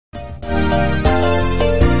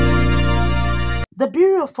The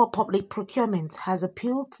Bureau for Public Procurement has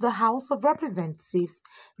appealed to the House of Representatives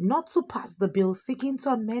not to pass the bill seeking to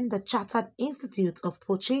amend the Chartered Institute of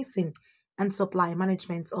Purchasing and Supply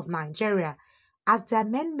Management of Nigeria, as the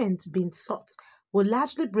amendment being sought will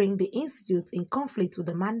largely bring the institute in conflict with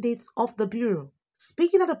the mandates of the Bureau.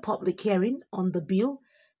 Speaking at a public hearing on the bill,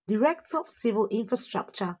 Director of Civil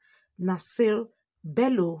Infrastructure Nasir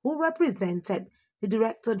Bello, who represented the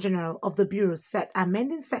Director General of the Bureau, said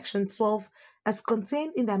amending Section 12 as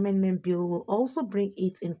contained in the amendment bill will also bring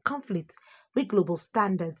it in conflict with global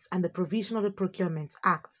standards and the provision of the Procurement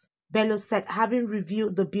Act. Bello said having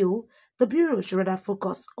reviewed the bill, the Bureau should rather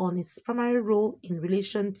focus on its primary role in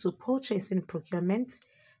relation to purchasing procurement,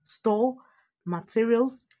 store,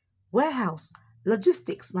 materials, warehouse,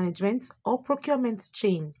 logistics management, or procurement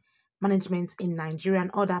chain management in Nigeria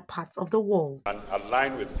and other parts of the world. And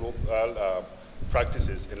align with global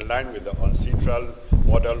practices in line with the UNCITRAL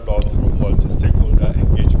model law through multi-stakeholder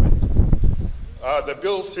engagement. The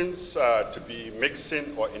bill seems to be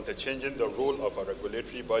mixing or interchanging the role of a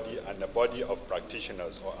regulatory body and a body of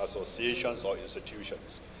practitioners or associations or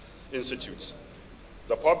institutes.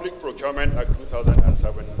 The Public Procurement Act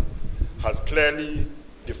 2007 has clearly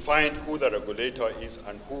defined who the regulator is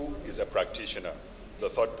and who is a practitioner, the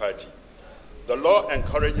third party. The law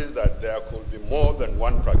encourages that there could be more than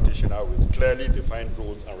one practitioner with clearly defined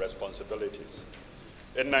roles and responsibilities.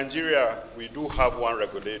 In Nigeria, we do have one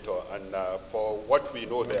regulator, and for what we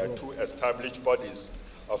know, there are two established bodies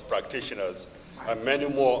of practitioners and many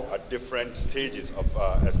more at different stages of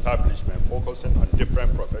establishment, focusing on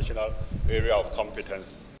different professional area of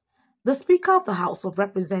competence. The Speaker of the House of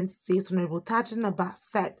Representatives, Honorable Tajin Abbas,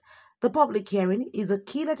 said the public hearing is a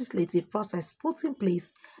key legislative process put in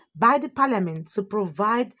place by the Parliament to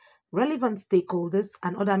provide relevant stakeholders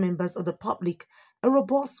and other members of the public a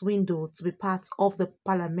robust window to be part of the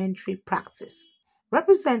parliamentary practice.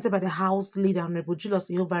 Represented by the House Leader, Honorable Julius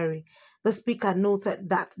Ihovari, the Speaker noted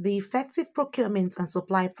that the effective procurement and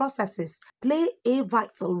supply processes play a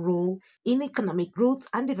vital role in economic growth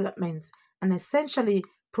and development and essentially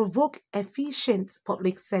provoke efficient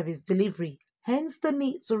public service delivery. Hence the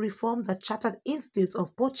need to reform the Chartered Institute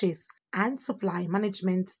of Purchase and Supply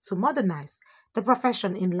Management to modernize the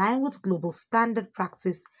profession in line with global standard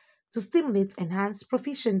practice to stimulate enhanced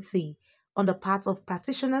proficiency on the part of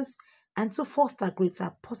practitioners and to foster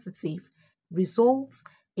greater positive results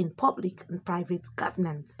in public and private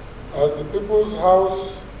governance. As the People's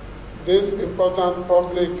House, this important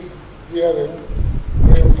public hearing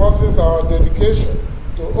reinforces our dedication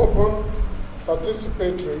to open,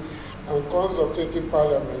 participatory, and consultative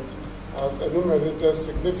parliament as enumerated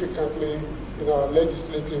significantly in our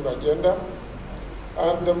legislative agenda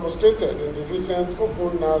and demonstrated in the recent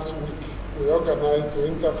Open NAS Week we organized to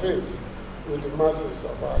interface with the masses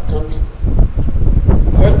of our country.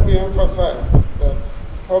 Let me emphasize that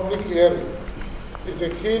public hearing is a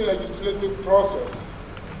key legislative process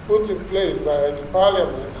put in place by the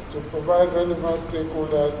Parliament to provide relevant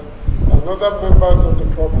stakeholders and other members of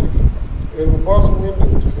the public a robust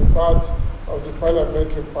window to be part of the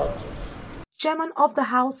parliamentary practice. Chairman of the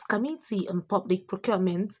House Committee on Public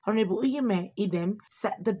Procurement, Honorable Uyeme Idem,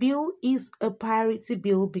 said the bill is a priority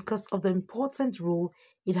bill because of the important role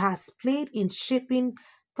it has played in shaping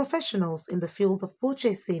professionals in the field of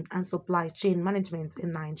purchasing and supply chain management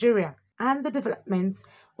in Nigeria, and the development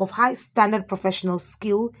of high-standard professional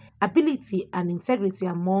skill, ability, and integrity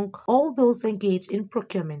among all those engaged in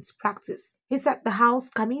procurement practice. He said the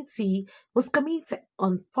House Committee was committed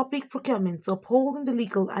on public procurement to upholding the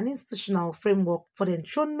legal and institutional framework for the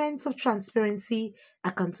enthronement of transparency,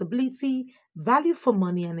 accountability, value for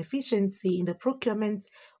money, and efficiency in the procurement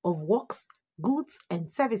of works, goods,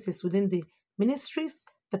 and services within the ministries,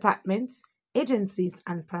 departments, agencies,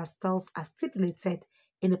 and parastatals as stipulated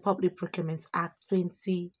in the Public Procurement Act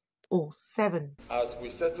 2007. As we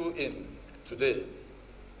settle in today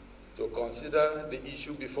to consider the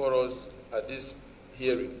issue before us at this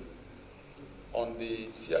hearing on the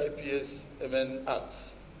Cipsmn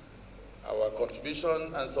Act, our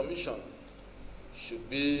contribution and submission should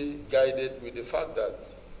be guided with the fact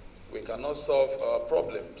that we cannot solve our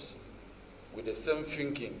problems with the same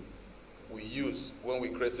thinking we used when we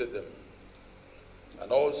created them,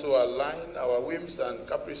 and also align our whims and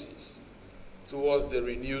caprices towards the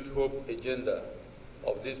renewed hope agenda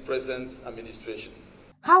of this present administration.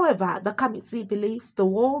 However, the committee believes the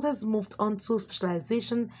world has moved on to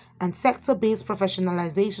specialization and sector-based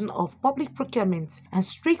professionalization of public procurement and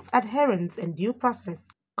strict adherence and due process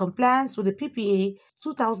compliance with the PPA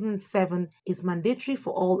 2007 is mandatory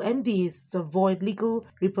for all MDAs to avoid legal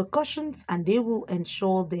repercussions, and they will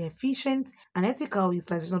ensure the efficient and ethical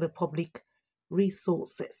utilization of the public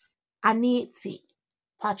resources. Aniti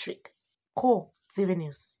Patrick, Co TV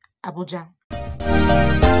News, Abuja.